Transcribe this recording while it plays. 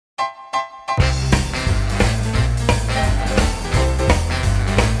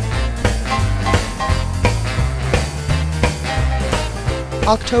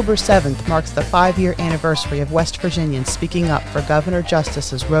October 7th marks the 5-year anniversary of West Virginians speaking up for Governor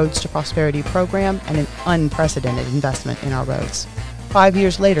Justice's Roads to Prosperity program and an unprecedented investment in our roads. 5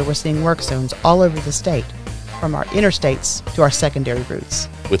 years later, we're seeing work zones all over the state, from our interstates to our secondary routes.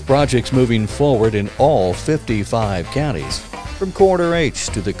 With projects moving forward in all 55 counties, from Corridor H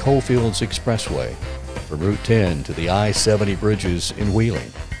to the Coalfields Expressway, from Route 10 to the I-70 bridges in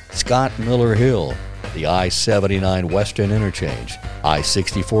Wheeling, Scott Miller Hill, the I-79 Western Interchange,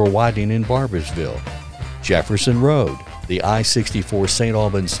 I-64 widening in Barboursville, Jefferson Road, the I-64 St.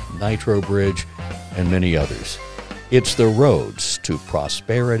 Albans Nitro Bridge, and many others. It's the Roads to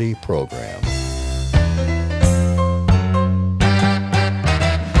Prosperity program.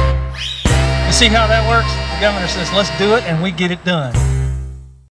 You see how that works? The governor says, let's do it, and we get it done.